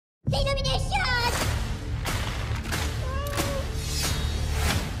Illumination!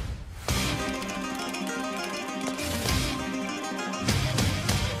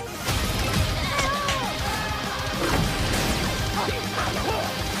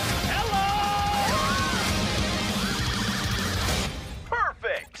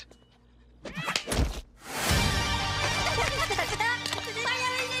 Perfect!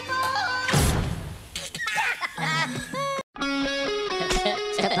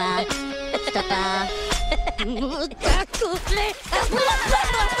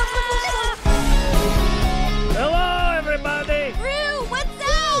 Hello, everybody! Rue, what's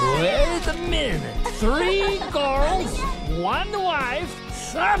up? Wait a minute. 3 girls, 1 wife.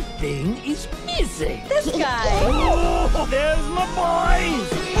 Something is missing. This guy. Oh, there's my boys!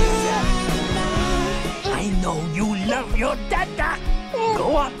 I know you love your dada.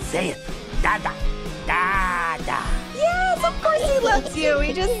 Go on, say it. Dada. Dada. Yes, of course he loves you.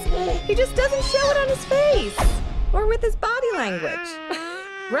 He just doesn't show it on his face or with his body language.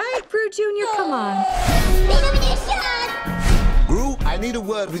 Right, Prue Jr.? Come on. Illumination! Gru, I need a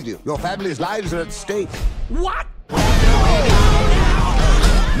word with you. Your family's lives are at stake. What?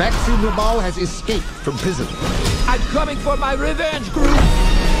 Maxime Ramal has escaped from prison. I'm coming for my revenge, Gru.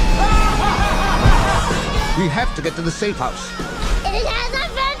 We have to get to the safe house. It has a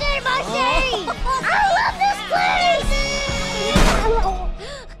vending machine! I love this place!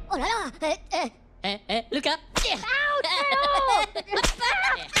 Oh la la! Look up.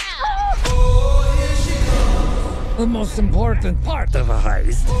 The most important part of a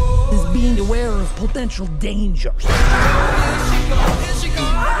heist is being aware of potential dangers.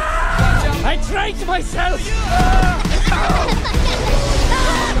 I trained myself!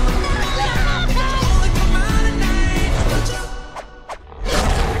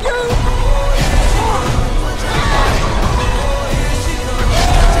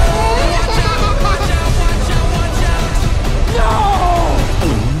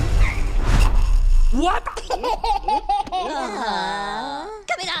 What?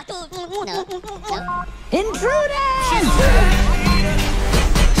 Intruders!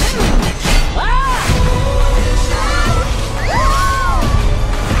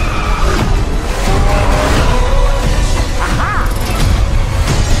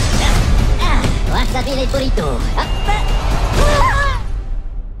 Wasabi el burrito.